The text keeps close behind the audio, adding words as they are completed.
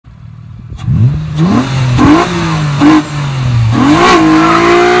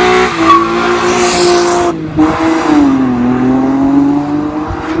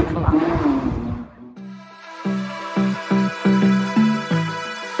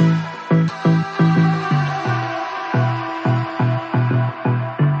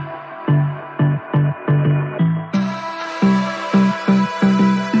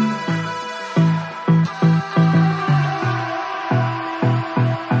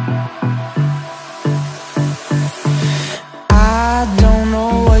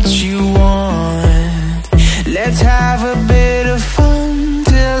Let's have a bit of fun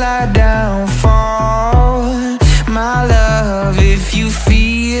till I downfall. My love, if you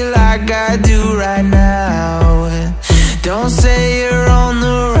feel like I do right now, don't say you're on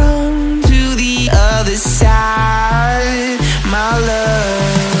the run to the other side, my love.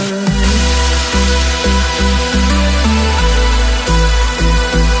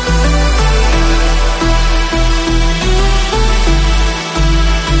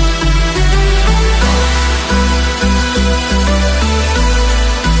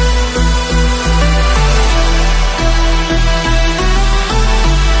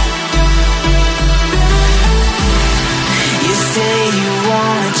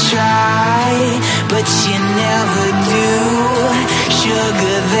 But you never do.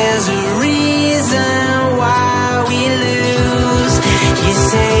 Sugar, there's a reason why we lose. You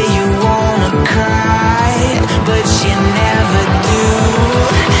say you wanna cry, but you never do.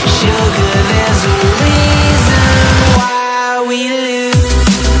 Sugar, there's a reason why we lose.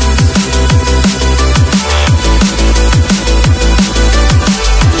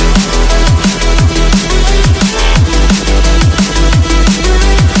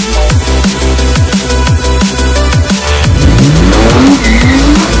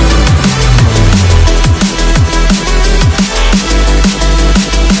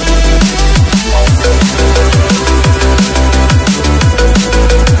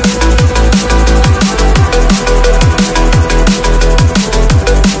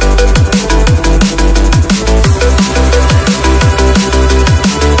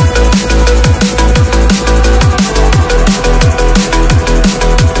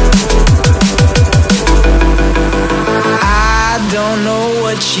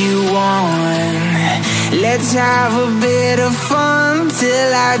 You want. Let's have a bit of fun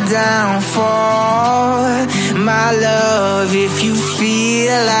till I downfall, my love, if you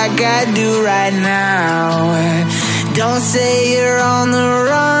feel like I do right now. Don't say you're on the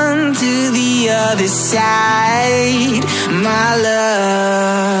run to the other side, my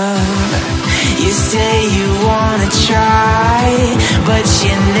love. You say you wanna try, but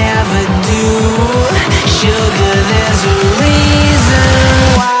you never do. Sugar, there's a reason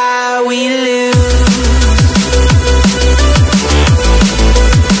why we lose.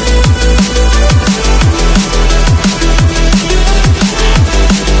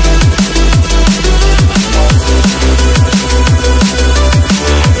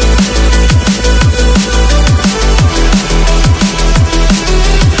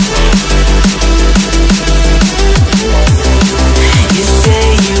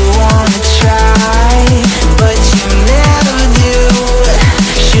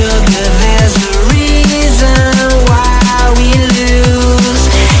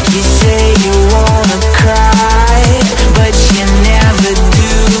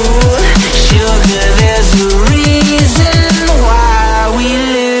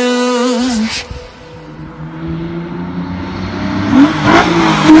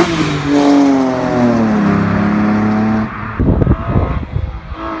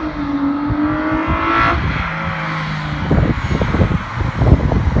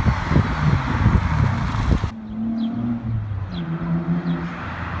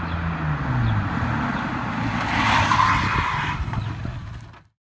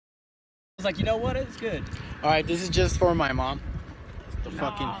 Like, you know what? It's good. Alright, this is just for my mom. The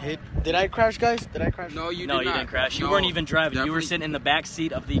fucking hit. Did I crash, guys? Did I crash? No, you didn't crash. You weren't even driving. Definitely. You were sitting in the back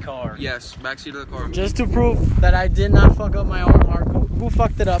seat of the car. Yes, back seat of the car. Just to prove that I did not fuck up my own car. Who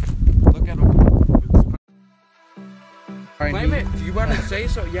fucked it up? Look at him. Claim it. You want to say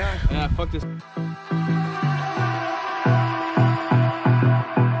so? Yeah. Yeah, fuck this.